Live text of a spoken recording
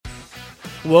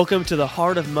Welcome to the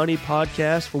Heart of Money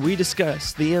podcast, where we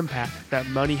discuss the impact that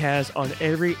money has on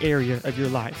every area of your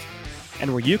life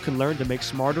and where you can learn to make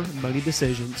smarter money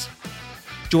decisions.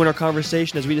 Join our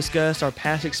conversation as we discuss our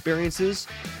past experiences,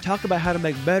 talk about how to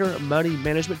make better money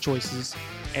management choices,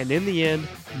 and in the end,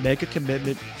 make a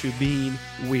commitment to being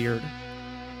weird.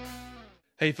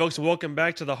 Hey folks, welcome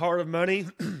back to the Heart of Money,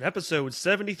 episode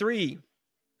 73.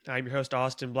 I'm your host,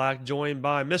 Austin Black, joined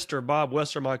by Mr. Bob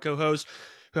Wester, my co-host,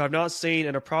 who I've not seen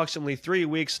in approximately 3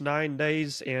 weeks, 9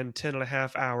 days, and 10 and a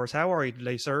half hours. How are you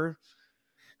today, sir?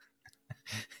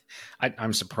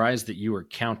 I'm surprised that you were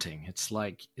counting. It's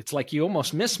like you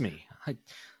almost miss me. I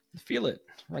feel it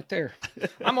right there.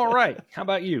 I'm all right. How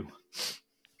about you?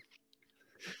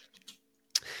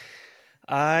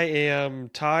 I am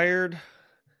tired.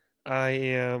 I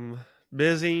am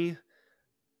busy,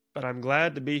 but I'm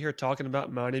glad to be here talking about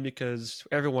money because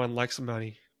everyone likes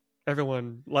money.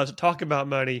 Everyone loves to talk about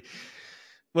money.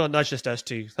 Well, not just us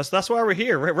two. That's why we're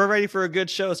here. We're ready for a good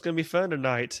show. It's going to be fun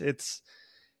tonight.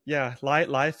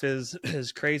 Life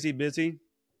is crazy busy,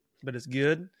 but it's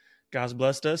good. God's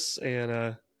blessed us,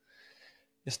 and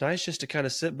it's nice just to kind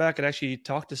of sit back and actually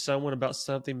talk to someone about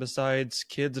something besides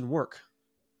kids and work.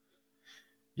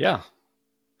 Yeah,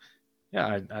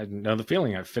 I know the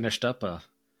feeling. I've finished up a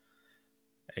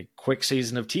quick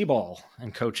season of T-ball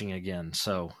and coaching again,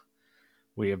 so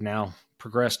we have now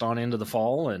progressed on into the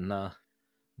fall, and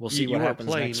we'll see what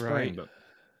happens next spring. Right? But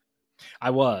I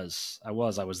was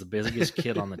the biggest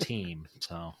kid on the team.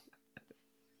 So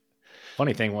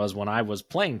funny thing was, when I was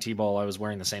playing T-ball, I was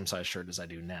wearing the same size shirt as I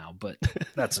do now, but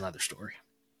that's another story.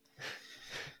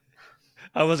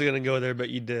 I wasn't going to go there, but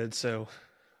you did. So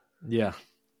yeah.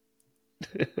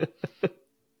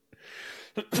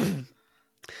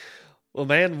 Well,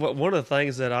 man, one of the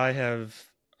things that I have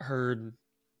heard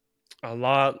a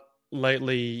lot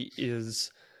lately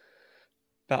is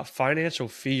about financial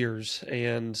fears,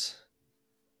 and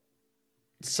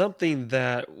something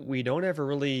that we don't ever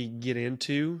really get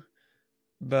into,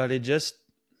 but it's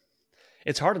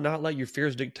hard to not let your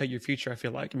fears dictate your future. I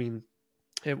feel like, I mean,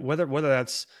 whether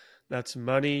that's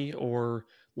money or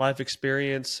life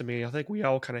experience. I mean, I think we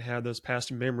all kind of have those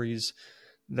past memories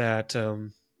that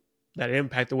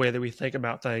impact the way that we think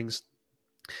about things.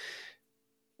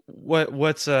 I'm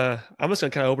just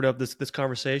gonna kind of open up this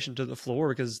conversation to the floor,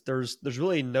 because there's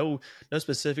really no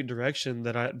specific direction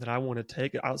that I want to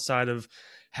take outside of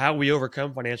how we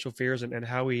overcome financial fears and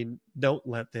how we don't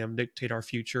let them dictate our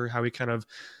future, how we kind of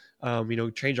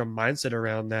change our mindset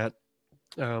around that.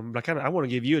 But I want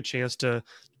to give you a chance to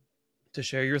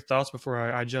share your thoughts before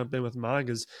I jump in with mine,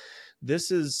 because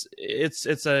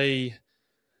it's a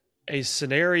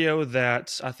scenario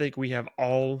that I think we have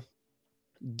all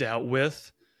dealt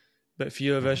with, but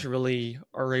few of us really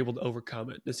are able to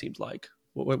overcome it. It seems like.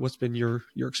 What's been your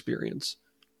experience?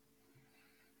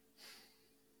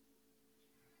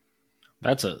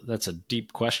 That's a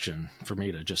deep question for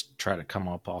me to just try to come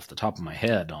up off the top of my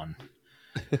head on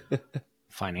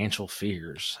financial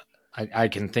fears. I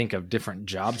can think of different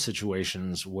job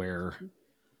situations where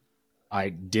I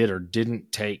did or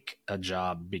didn't take a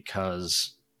job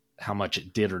because how much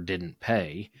it did or didn't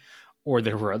pay. Or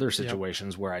there were other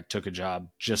situations where I took a job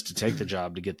just to take the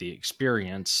job to get the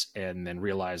experience and then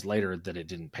realized later that it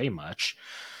didn't pay much.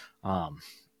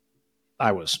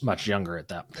 I was much younger at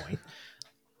that point.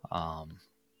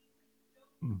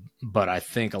 But I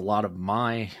think a lot of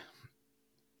my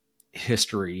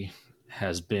history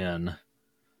has been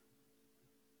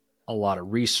a lot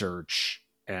of research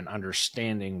and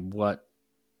understanding what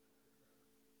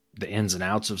the ins and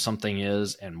outs of something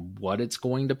is and what it's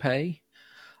going to pay.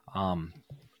 From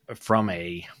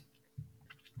an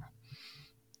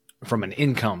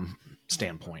income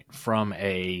standpoint, from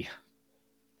a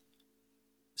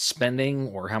spending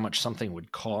or how much something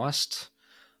would cost.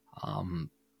 I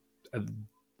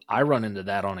run into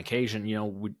that on occasion.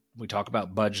 We talk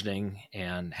about budgeting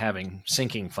and having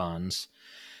sinking funds,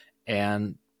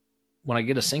 and when I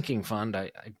get a sinking fund,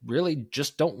 I really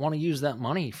just don't want to use that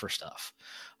money for stuff.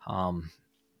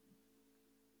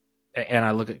 And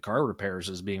I look at car repairs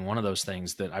as being one of those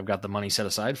things that I've got the money set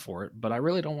aside for it, but I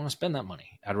really don't want to spend that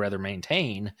money. I'd rather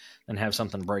maintain than have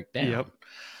something break down. Yep.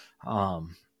 I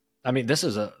mean, this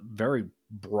is a very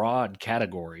broad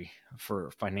category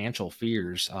for financial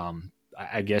fears.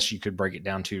 I guess you could break it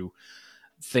down to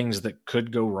things that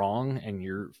could go wrong and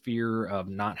your fear of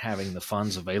not having the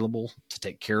funds available to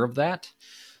take care of that.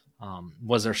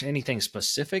 Was there anything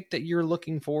specific that you're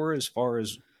looking for, as far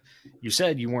as you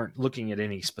said you weren't looking at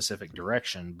any specific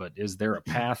direction, but is there a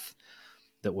path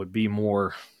that would be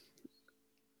more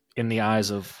in the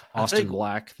eyes of I Austin think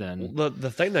Black, then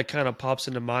the thing that kind of pops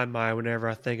into my mind whenever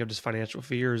I think of just financial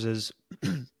fears is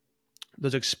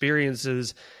those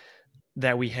experiences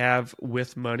that we have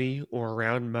with money or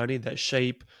around money that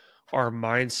shape our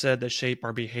mindset, that shape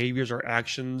our behaviors, our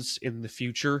actions in the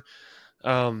future.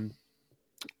 Um,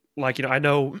 like, I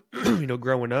know,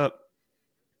 growing up,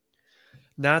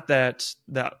 not that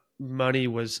money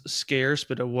was scarce,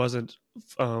 but it wasn't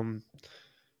um,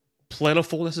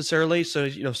 plentiful necessarily. So,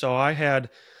 so I had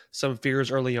some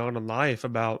fears early on in life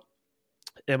about,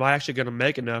 am I actually going to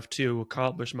make enough to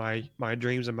accomplish my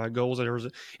dreams and my goals? Or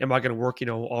am I going to work,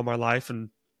 all my life and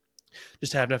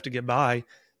just have enough to get by?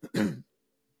 And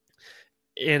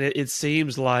it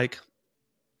seems like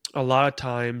a lot of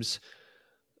times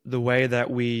the way that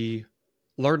we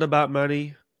learn about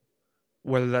money,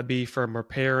 whether that be from our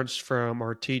parents, from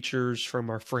our teachers, from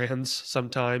our friends,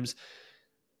 sometimes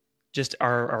just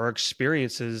our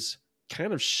experiences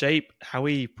kind of shape how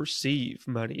we perceive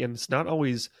money. And it's not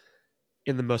always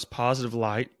in the most positive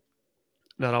light,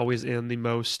 not always in the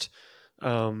most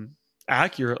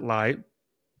accurate light.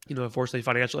 Unfortunately,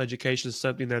 financial education is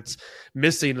something that's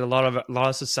missing in a lot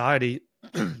of society,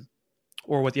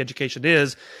 or what the education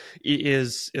is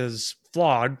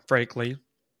flawed, frankly.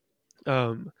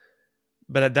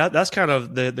 But that's kind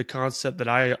of the concept that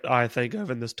I think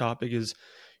of in this topic is,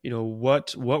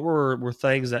 what were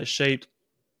things that shaped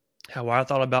how I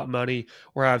thought about money,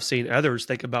 or I've seen others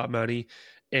think about money,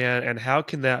 and how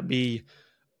can that be,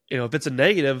 if it's a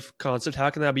negative concept,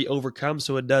 how can that be overcome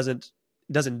so it doesn't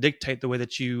dictate the way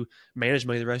that you manage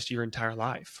money the rest of your entire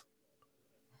life?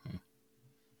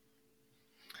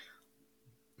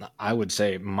 I would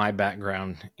say my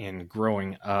background in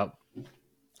growing up,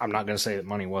 I'm not going to say that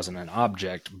money wasn't an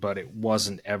object, but it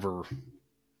wasn't ever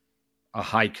a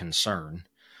high concern.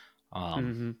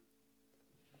 Mm-hmm.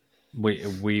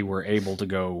 We were able to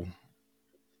go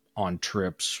on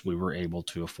trips. We were able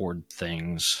to afford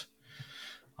things.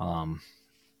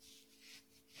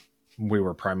 We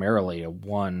were primarily a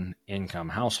one income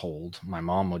household. My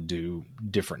mom would do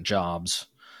different jobs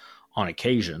on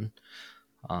occasion.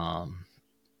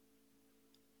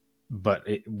 But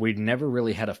we never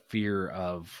really had a fear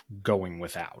of going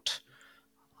without.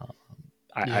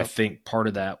 I think part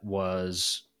of that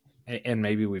was, and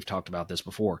maybe we've talked about this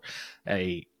before,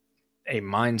 a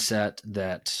mindset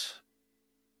that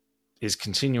is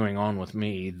continuing on with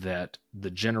me, that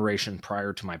the generation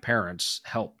prior to my parents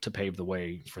helped to pave the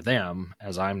way for them,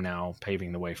 as I'm now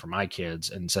paving the way for my kids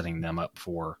and setting them up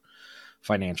for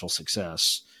financial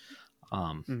success.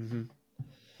 Mm-hmm.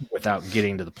 Without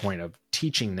getting to the point of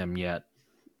teaching them yet,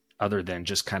 other than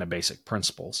just kind of basic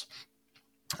principles.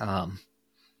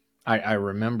 I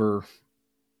remember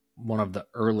one of the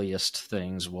earliest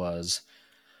things was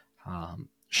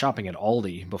shopping at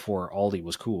Aldi before Aldi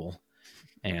was cool.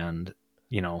 And,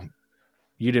 you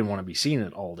didn't want to be seen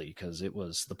at Aldi because it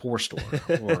was the poor store,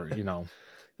 or,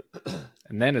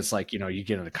 and then it's like, you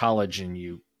get into college and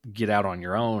you get out on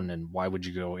your own, and why would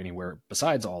you go anywhere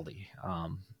besides Aldi?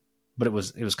 But it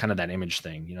was kind of that image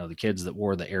thing, the kids that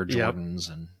wore the Air Jordans.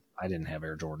 Yep. And I didn't have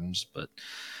Air Jordans, but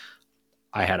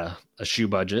I had a shoe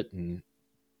budget, and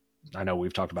I know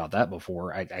we've talked about that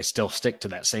before. I still stick to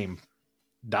that same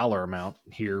dollar amount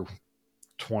here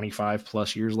 25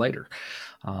 plus years later.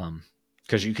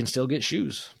 Because you can still get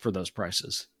shoes for those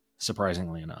prices,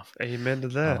 surprisingly enough. Amen to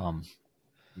that.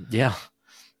 Yeah.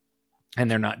 And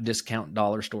they're not discount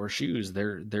dollar store shoes.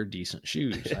 They're decent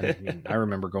shoes. I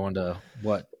remember going to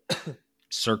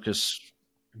Circus,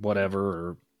 whatever,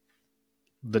 or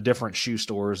the different shoe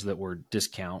stores that were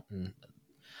discount, and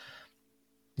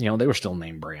they were still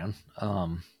name brand.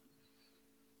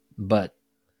 But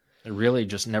it really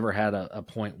just never had a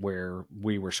point where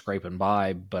we were scraping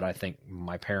by. But I think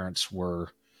my parents were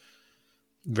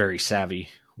very savvy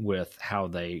with how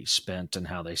they spent and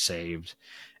how they saved.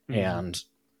 Mm-hmm. And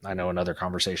I know another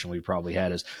conversation we probably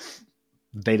had is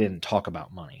they didn't talk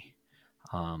about money.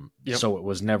 So it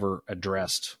was never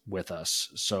addressed with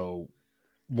us. So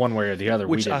one way or the other,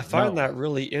 which I find that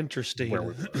really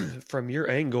interesting from your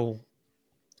angle.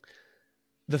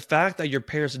 The fact that your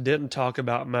parents didn't talk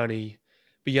about money,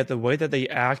 but yet the way that they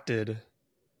acted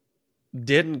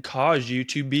didn't cause you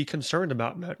to be concerned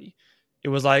about money. It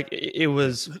was like, it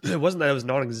wasn't that it was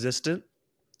non-existent,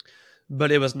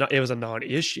 but it was a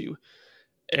non-issue.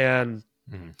 And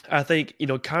mm-hmm. I think,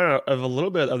 kind of a little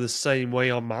bit of the same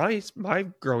way on my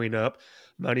growing up,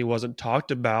 money wasn't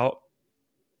talked about,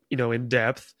 in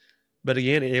depth. But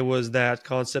again, it was that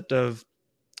concept of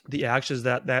the actions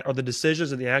that are the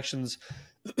decisions and the actions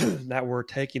that we're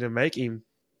taking and making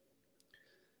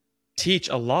teach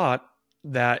a lot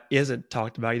that isn't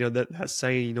talked about. That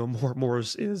saying, more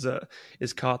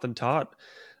is caught than taught.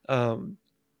 Um,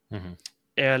 Mm-hmm.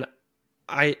 and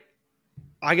I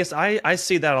I guess I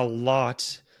see that a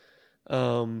lot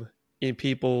in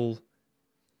people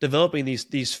developing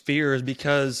these fears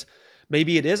because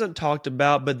maybe it isn't talked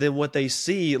about, but then what they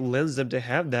see lends them to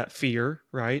have that fear,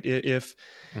 right?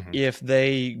 Mm-hmm. If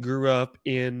they grew up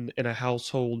in a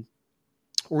household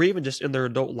or even just in their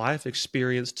adult life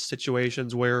experienced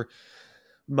situations where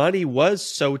money was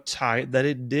so tight that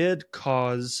it did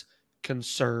cause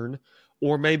concern,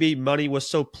 or maybe money was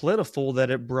so plentiful that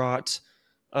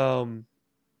um,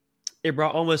 it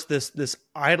brought almost this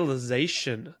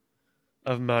idolization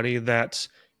of money that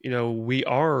we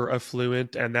are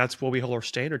affluent and that's what we hold our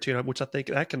standard to, which I think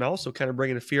that can also kind of bring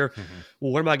in a fear. Mm-hmm.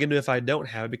 Well, what am I going to do if I don't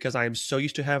have it? Because I am so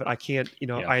used to have it, I can't.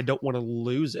 Yeah. I don't want to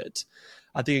lose it.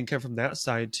 I think it can come from that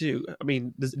side too. I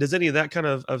mean, does any of that kind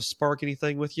of spark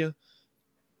anything with you?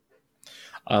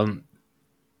 Um,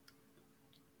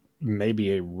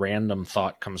 Maybe a random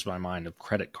thought comes to my mind of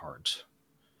credit cards,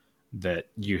 that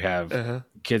you have Uh-huh.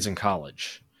 kids in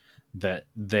college that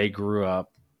they grew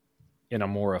up in a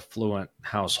more affluent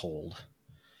household,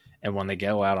 and when they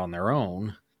go out on their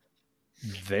own,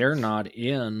 they're not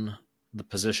in the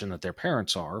position that their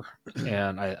parents are.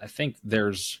 And I think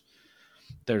there's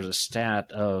a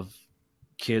stat of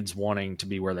kids wanting to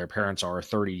be where their parents are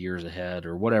 30 years ahead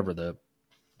or whatever. The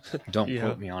Don't Yeah.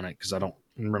 quote me on it because I don't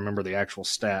remember the actual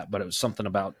stat, but it was something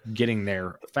about getting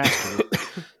there faster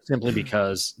simply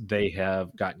because they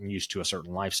have gotten used to a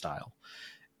certain lifestyle.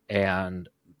 And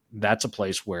that's a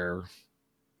place where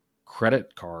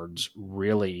credit cards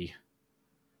really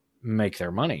make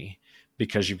their money,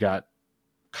 because you've got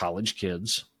college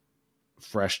kids,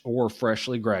 fresh or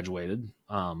freshly graduated,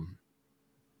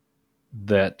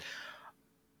 that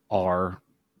are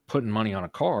putting money on a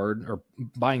card or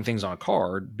buying things on a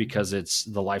card because it's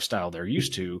the lifestyle they're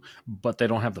used to, but they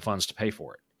don't have the funds to pay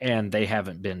for it. And they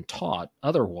haven't been taught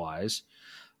otherwise.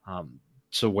 Um,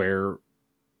 so where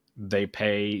they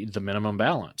pay the minimum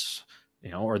balance,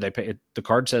 or they pay, the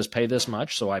card says pay this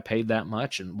much. So I paid that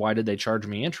much. And why did they charge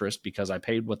me interest? Because I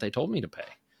paid what they told me to pay,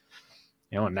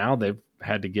 and now they've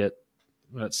had to get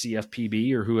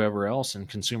CFPB or whoever else in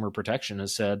consumer protection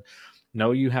has said,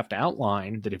 no, you have to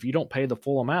outline that if you don't pay the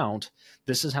full amount,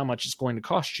 this is how much it's going to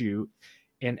cost you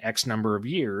in X number of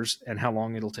years and how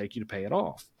long it'll take you to pay it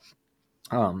off.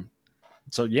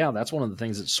 So yeah, that's one of the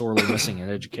things that's sorely missing in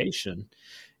education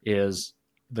is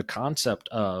the concept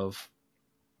of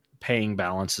paying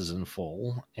balances in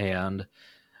full and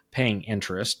paying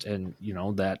interest. And,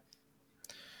 that,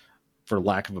 for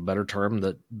lack of a better term,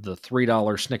 the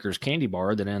 $3 Snickers candy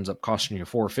bar that ends up costing you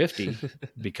 $4.50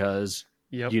 because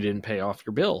Yep. you didn't pay off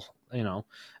your bill, and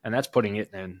that's putting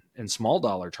it in small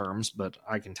dollar terms. But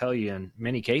I can tell you in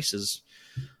many cases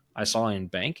I saw in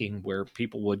banking where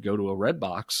people would go to a red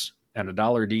box and a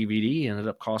dollar DVD ended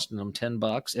up costing them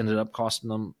 $10, ended up costing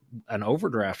them an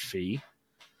overdraft fee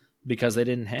because they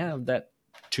didn't have that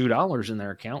 $2 in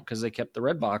their account because they kept the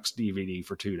red box DVD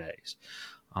for 2 days.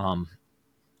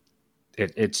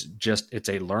 It's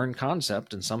a learned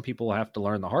concept, and some people have to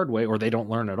learn the hard way or they don't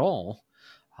learn at all.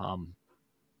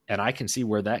 And I can see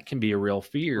where that can be a real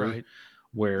fear, Right.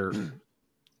 where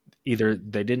either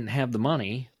they didn't have the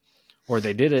money or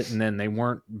they did it and then they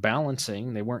weren't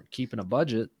balancing, they weren't keeping a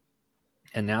budget.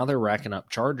 And now they're racking up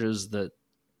charges that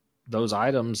those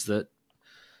items that,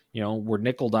 were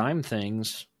nickel dime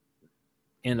things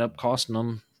end up costing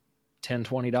them $10,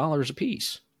 $20 a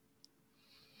piece.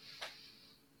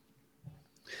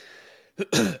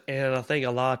 And I think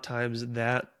a lot of times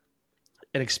that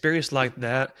an experience like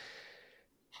that,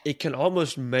 it can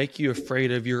almost make you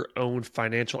afraid of your own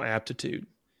financial aptitude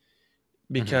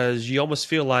because you almost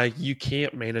feel like you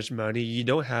can't manage money. You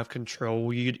don't have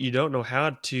control. You don't know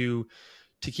how to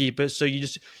keep it. So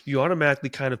you automatically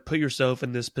kind of put yourself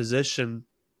in this position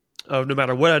of no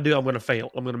matter what I do, I'm going to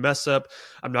fail. I'm going to mess up.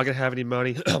 I'm not going to have any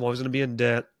money. I'm always going to be in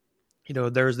debt.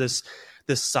 There's this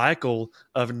cycle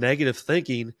of negative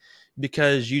thinking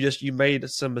because you made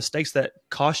some mistakes that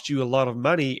cost you a lot of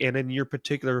money, and in your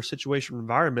particular situation or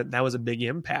environment, that was a big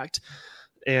impact.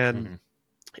 And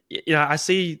I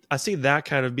see that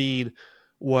kind of being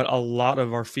what a lot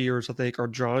of our fears, I think, are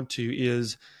drawn to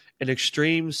is an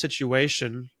extreme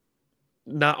situation.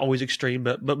 Not always extreme,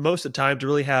 but most of the time to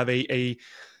really have a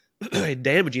a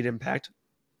damaging impact.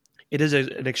 It is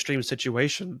an extreme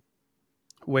situation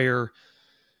where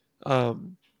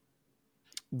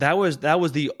that was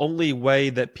the only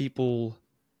way that people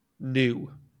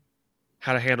knew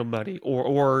how to handle money,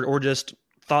 or just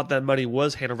thought that money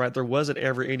was handled right. There wasn't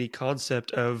ever any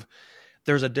concept of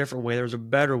there's a different way, there's a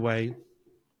better way.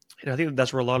 And I think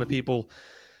that's where a lot of people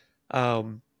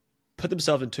um, put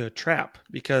themselves into a trap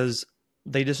because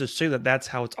they just assume that that's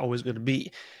how it's always going to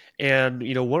be. And,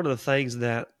 one of the things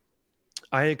that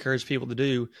I encourage people to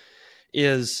do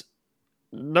is,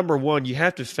 number one, you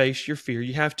have to face your fear.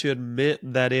 You have to admit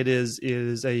that it is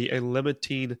a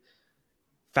limiting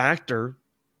factor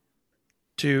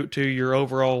to your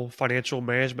overall financial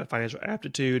management, financial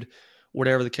aptitude,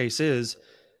 whatever the case is.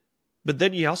 But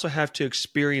then you also have to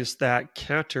experience that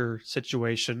counter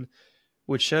situation,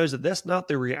 which shows that that's not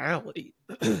the reality.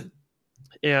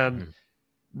 And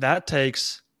that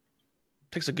takes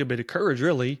a good bit of courage,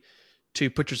 really, to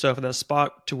put yourself in that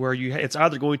spot to where it's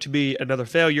either going to be another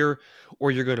failure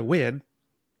or you're going to win.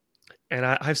 And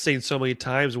I've seen so many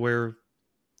times where,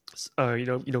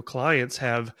 clients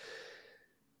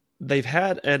they've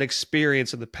had an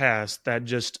experience in the past that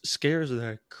just scares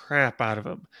the crap out of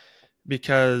them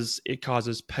because it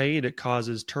causes pain, it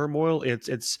causes turmoil,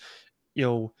 it's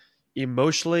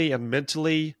emotionally and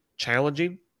mentally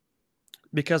challenging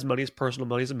because money is personal,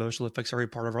 money is emotional, it affects every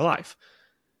part of our life.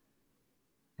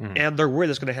 And they're worried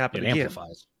that's going to happen again.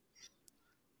 Amplifies.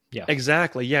 Yeah,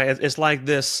 exactly. Yeah, it's like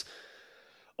this.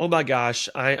 Oh my gosh,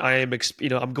 I am.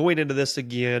 I'm going into this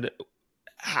again.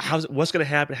 What's going to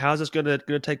happen? How's this going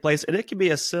to take place? And it can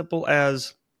be as simple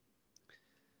as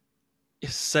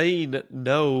saying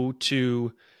no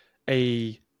to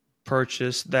a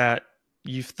purchase that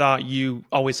you thought you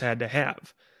always had to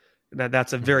have. Now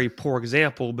that's a very poor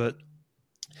example, but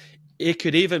it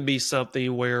could even be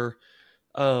something where,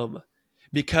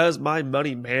 because my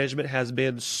money management has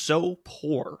been so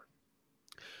poor,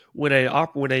 when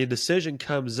a decision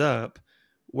comes up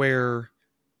where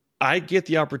I get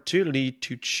the opportunity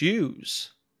to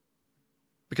choose,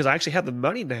 because I actually have the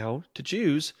money now to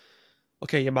choose,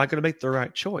 okay, am I going to make the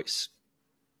right choice?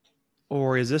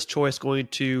 Or is this choice going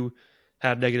to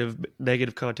have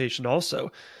negative connotation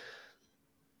also?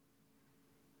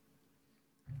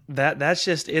 That's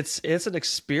just it's an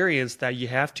experience that you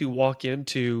have to walk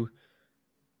into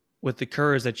with the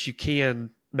courage that you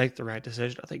can make the right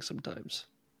decision, I think, sometimes.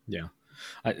 Yeah.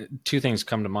 Two things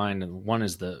come to mind. One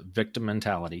is the victim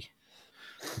mentality,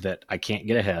 that I can't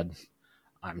get ahead.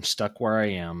 I'm stuck where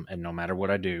I am, and no matter what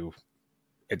I do,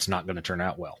 it's not going to turn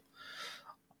out well.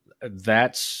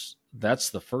 That's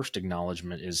the first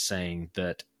acknowledgement, is saying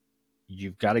that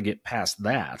you've got to get past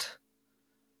that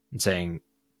and saying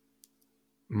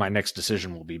my next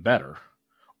decision will be better,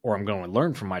 or I'm going to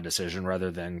learn from my decision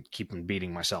rather than keep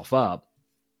beating myself up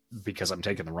because I'm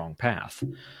taking the wrong path.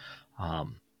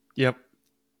 Yep.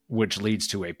 Which leads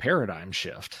to a paradigm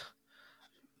shift,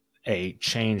 a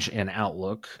change in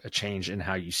outlook, a change in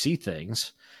how you see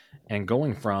things, and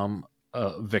going from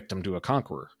a victim to a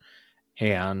conqueror,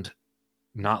 and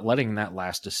not letting that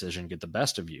last decision get the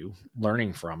best of you,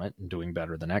 learning from it and doing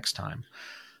better the next time.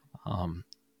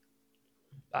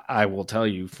 I will tell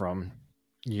you from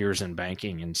years in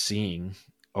banking and seeing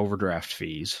overdraft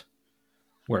fees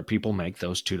where people make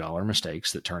those $2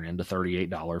 mistakes that turn into $38,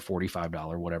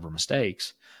 $45, whatever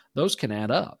mistakes, those can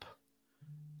add up.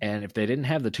 And if they didn't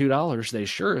have the $2, they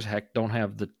sure as heck don't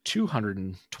have the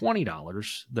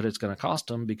 $220 that it's going to cost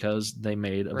them because they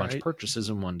made a bunch of purchases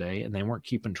in one day and they weren't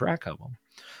keeping track of them,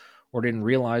 or didn't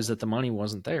realize that the money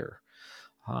wasn't there.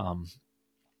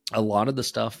 A lot of the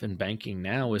stuff in banking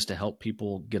now is to help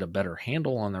people get a better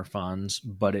handle on their funds,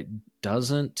 but it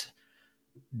doesn't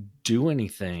do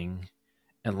anything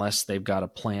unless they've got a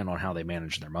plan on how they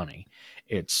manage their money.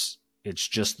 It's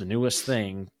just the newest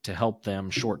thing to help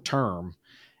them short term.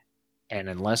 And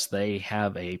unless they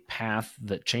have a path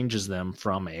that changes them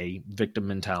from a victim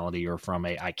mentality or from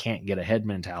a I can't get ahead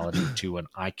mentality to an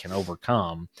I can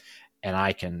overcome and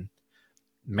I can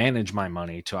manage my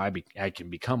money to I can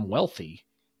become wealthy,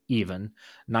 even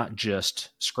not just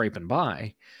scraping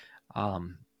by,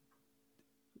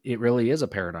 it really is a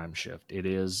paradigm shift. It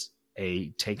is a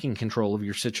taking control of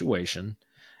your situation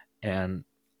and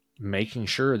making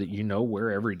sure that you know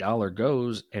where every dollar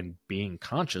goes and being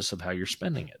conscious of how you're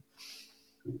spending it.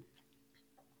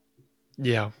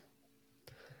 Yeah.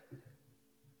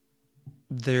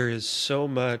 There is so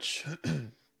much.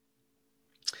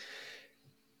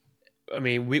 I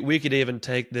mean, we could even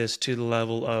take this to the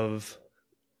level of,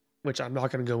 which I'm not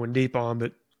going to go in deep on,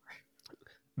 but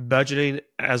budgeting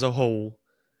as a whole.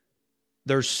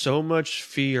 There's so much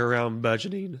fear around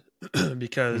budgeting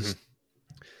because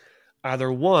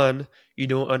either one, you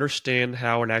don't understand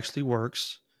how it actually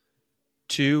works.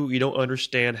 Two, you don't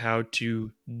understand how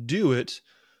to do it.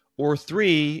 Or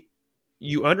three,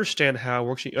 you understand how it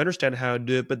works, you understand how to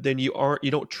do it, but then you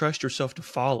don't trust yourself to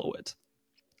follow it.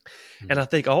 And I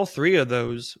think all three of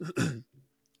those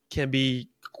can be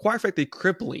quite frankly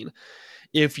crippling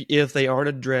if they aren't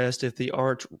addressed, if they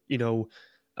aren't,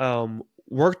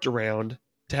 worked around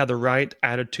to have the right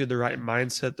attitude, the right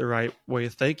mindset, the right way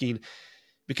of thinking.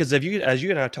 Because if you, as you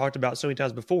and I have talked about so many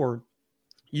times before,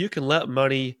 you can let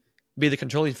money be the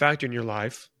controlling factor in your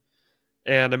life.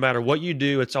 And no matter what you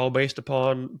do, it's all based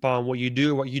upon what you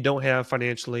do, what you don't have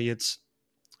financially. It's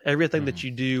everything that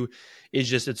you do is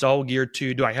just, it's all geared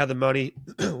to, do I have the money?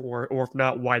 or if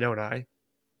not, why don't I?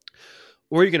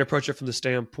 Or you can approach it from the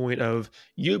standpoint of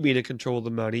you being in control of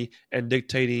the money and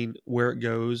dictating where it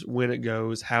goes, when it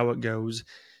goes, how it goes,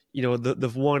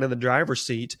 the one in the driver's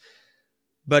seat.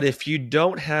 But if you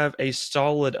don't have a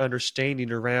solid understanding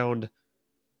around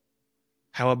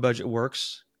how a budget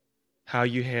works, how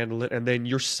you handle it, and then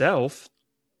yourself,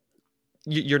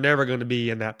 you're never going to be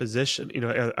in that position,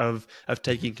 of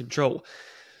taking control.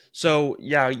 So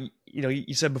yeah,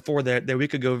 you said before that we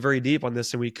could go very deep on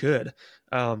this, and we could.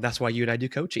 That's why you and I do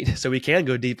coaching, so we can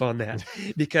go deep on that,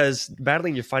 because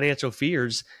battling your financial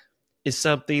fears is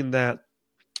something that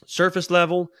surface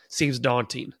level seems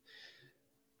daunting.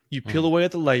 You peel away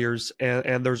at the layers,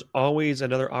 and there's always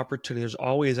another opportunity. There's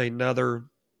always another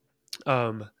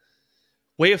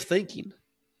way of thinking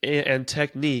and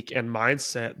technique and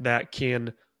mindset that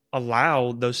can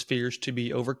allow those fears to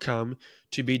be overcome,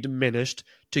 to be diminished,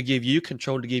 to give you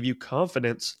control, to give you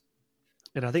confidence.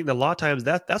 And I think that a lot of times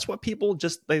that's what people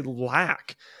they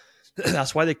lack.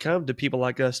 That's why they come to people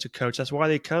like us to coach. That's why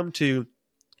they come to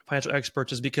financial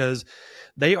experts, is because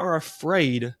they are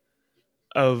afraid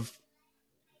of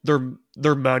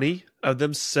their money, of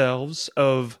themselves,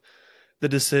 of the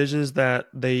decisions that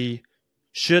they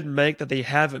should make, that they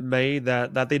haven't made,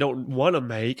 that they don't want to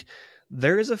make.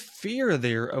 There is a fear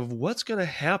there of what's going to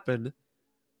happen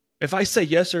if I say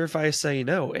yes or if I say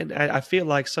no. And I feel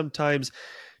like sometimes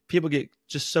people get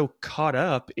just so caught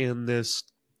up in this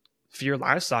fear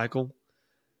life cycle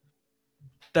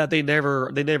that they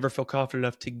never feel confident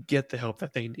enough to get the help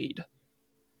that they need.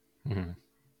 Mm-hmm.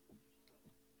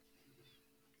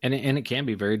 And it can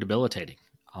be very debilitating.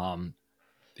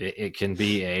 It can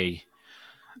be a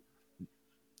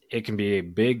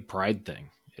big pride thing,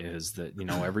 is that,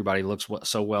 everybody looks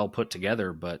so well put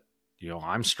together, but,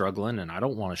 I'm struggling and I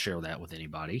don't want to share that with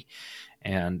anybody.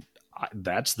 And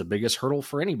that's the biggest hurdle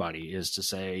for anybody, is to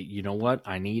say, you know what,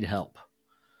 I need help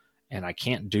and I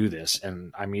can't do this.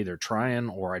 And I'm either trying,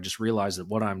 or I just realize that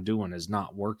what I'm doing is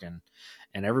not working,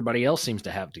 and everybody else seems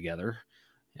to have it together.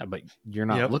 Yeah, but you're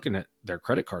not looking at their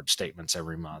credit card statements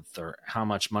every month, or how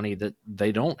much money that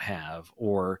they don't have,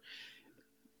 or,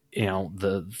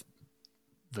 the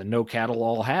no cattle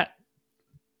all hat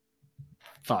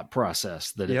thought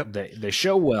process that they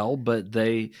show well, but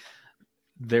there's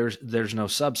no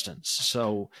substance.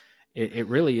 So it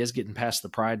really is getting past the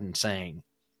pride and saying,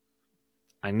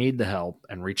 I need the help,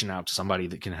 and reaching out to somebody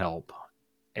that can help,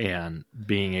 and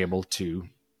being able to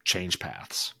change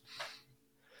paths.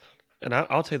 And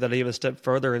I'll take that even a step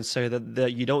further and say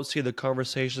that you don't see the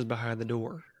conversations behind the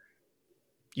door.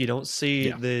 You don't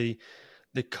see the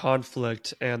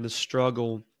conflict and the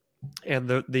struggle and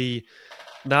the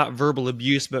not verbal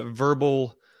abuse, but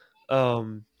verbal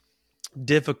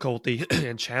difficulty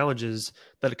and challenges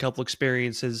that a couple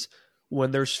experiences when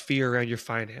there's fear around your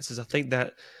finances. I think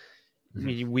that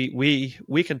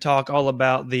we can talk all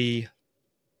about the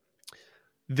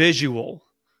visual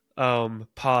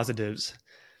positives,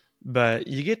 but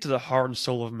you get to the heart and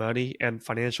soul of money and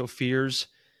financial fears.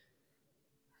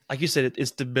 Like you said,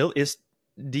 it's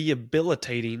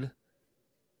debilitating,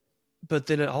 but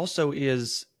then it also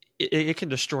is, it can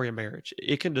destroy a marriage.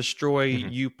 It can destroy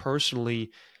you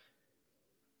personally,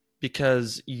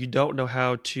 because you don't know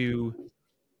how to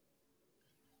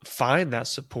find that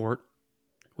support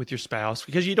with your spouse,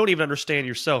 because you don't even understand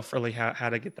yourself really how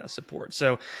to get that support.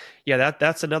 So yeah,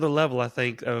 that's another level, I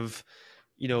think, of,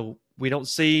 we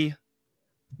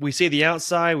see the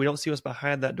outside, we don't see what's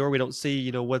behind that door, we don't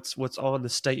see, what's on the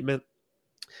statement.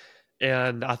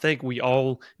 And I think we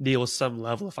all deal with some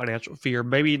level of financial fear.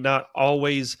 Maybe not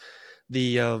always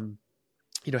the,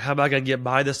 how am I going to get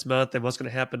by this month and what's going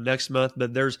to happen next month?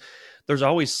 But there's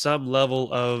always some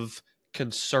level of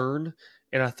concern.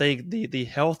 And I think the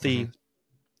healthy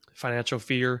financial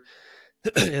fear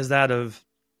is that of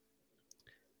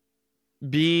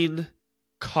being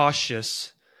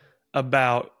cautious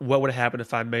about what would happen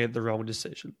if I made the wrong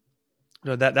decision.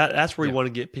 That's where you want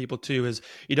to get people to, is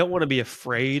you don't want to be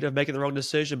afraid of making the wrong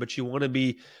decision, but you want to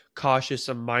be cautious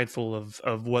and mindful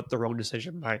of what the wrong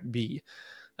decision might be.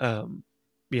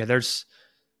 It's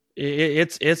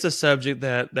a subject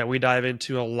that we dive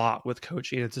into a lot with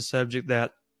coaching. It's a subject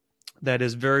that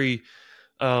is very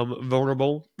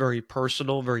vulnerable, very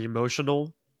personal, very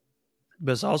emotional.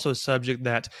 but it's also a subject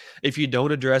that if you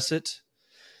don't address it,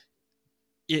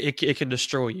 it can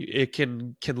destroy you. It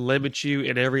can limit you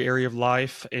in every area of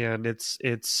life, and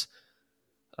it's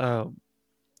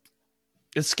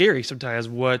scary sometimes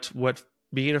what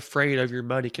being afraid of your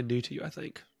money can do to you, I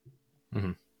think.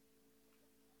 Mm-hmm.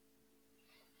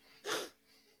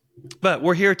 But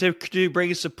we're here to bring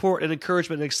you support and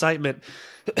encouragement and excitement.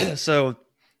 So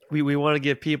we want to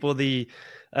give people the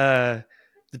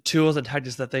tools and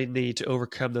tactics that they need to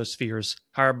overcome those fears.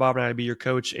 Hire Bob and I to be your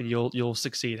coach, and you'll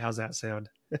succeed. How's that sound?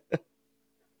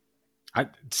 It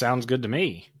sounds good to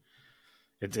me.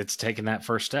 It's taking that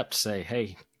first step to say,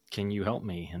 hey, can you help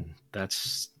me? And I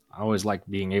always like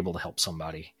being able to help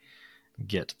somebody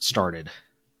get started.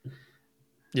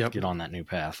 Yep. Get on that new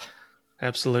path.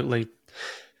 Absolutely.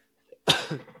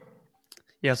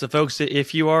 Yeah. So folks,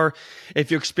 if you're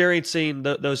experiencing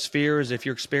those fears, if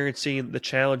you're experiencing the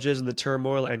challenges and the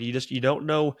turmoil, and you don't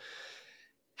know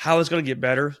how it's going to get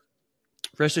better,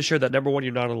 rest assured that number one,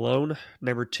 you're not alone.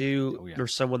 Number two,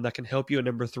 there's someone that can help you. And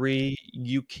number three,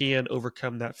 you can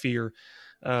overcome that fear.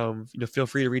 Feel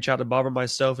free to reach out to Bob or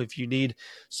myself if you need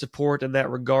support in that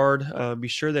regard. Be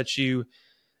sure that you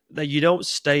don't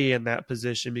stay in that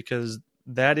position, because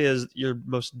that is your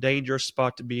most dangerous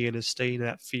spot to be in, is staying in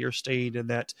that fear, staying in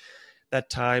that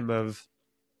time of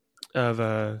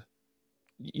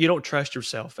you don't trust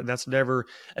yourself, and that's never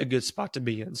a good spot to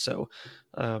be in. So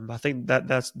I think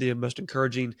that's the most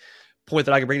encouraging point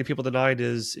that I can bring to people tonight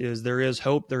is there is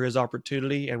hope, there is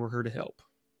opportunity, and we're here to help.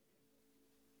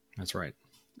 That's right.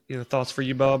 Thoughts for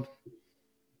you, Bob?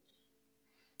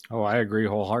 Oh, I agree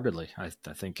wholeheartedly. I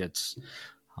think it's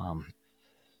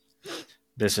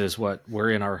this is what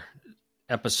we're in our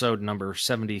episode number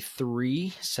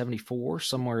 73, 74,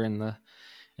 somewhere in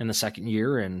the second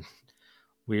year. And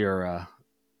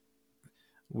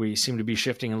we seem to be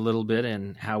shifting a little bit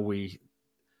in how we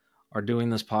are doing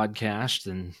this podcast.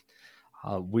 And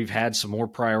we've had some more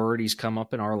priorities come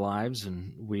up in our lives,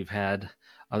 and we've had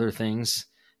other things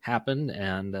happen.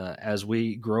 And as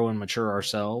we grow and mature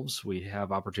ourselves, we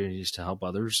have opportunities to help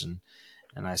others.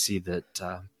 And I see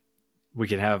that we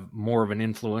can have more of an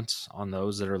influence on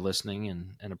those that are listening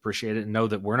and appreciate it, and know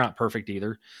that we're not perfect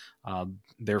either.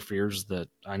 There are fears that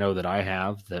I know that I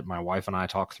have, that my wife and I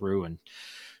talk through, and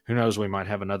who knows, we might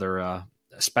have another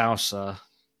spouse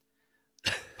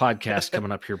podcast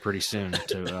coming up here pretty soon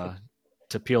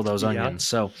to peel those onions.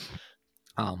 So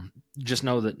just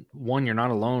know that, one, you're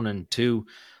not alone, and two,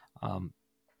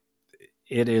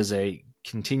 it is a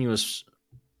continuous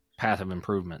path of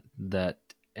improvement, that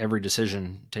every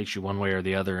decision takes you one way or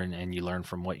the other, and you learn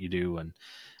from what you do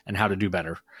and how to do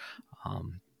better.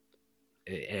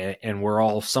 And we're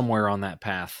all somewhere on that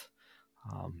path,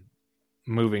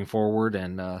 moving forward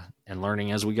and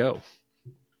learning as we go.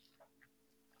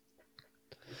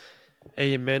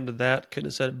 Amen to that. Couldn't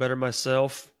have said it better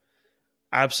myself.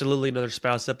 Absolutely another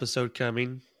spouse episode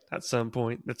coming at some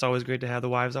point. It's always great to have the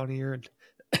wives on here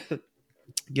and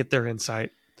get their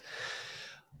insight.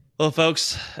 Well,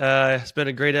 folks, it's been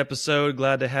a great episode.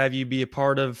 Glad to have you be a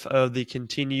part of the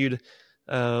continued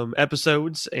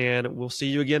episodes, and we'll see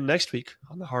you again next week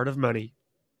on The Heart of Money.